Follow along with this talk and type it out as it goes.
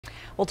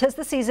Well, 'tis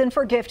the season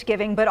for gift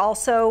giving, but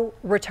also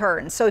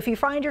returns. So if you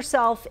find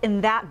yourself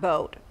in that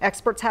boat,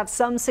 experts have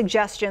some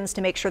suggestions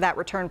to make sure that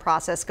return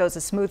process goes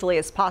as smoothly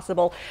as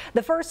possible.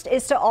 The first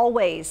is to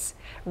always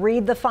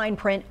read the fine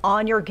print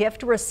on your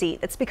gift receipt.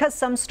 It's because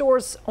some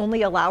stores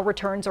only allow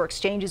returns or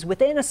exchanges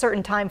within a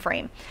certain time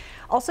frame.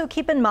 Also,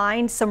 keep in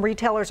mind some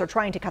retailers are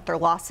trying to cut their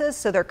losses,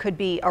 so there could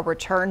be a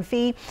return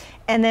fee.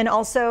 And then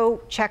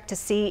also check to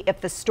see if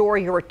the store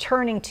you're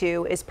returning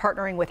to is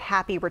partnering with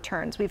Happy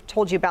Returns. We've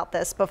told you about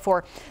this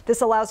before.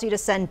 This allows you to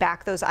send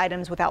back those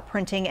items without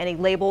printing any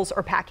labels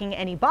or packing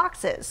any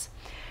boxes.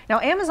 Now,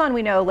 Amazon,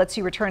 we know, lets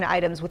you return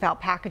items without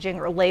packaging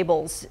or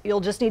labels.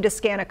 You'll just need to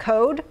scan a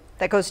code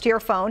that goes to your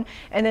phone,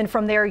 and then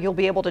from there you'll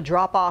be able to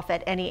drop off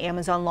at any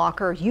Amazon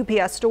Locker,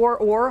 UPS store,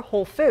 or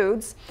Whole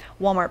Foods.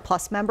 Walmart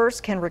Plus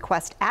members can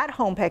request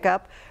at-home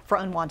pickup for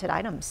unwanted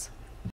items.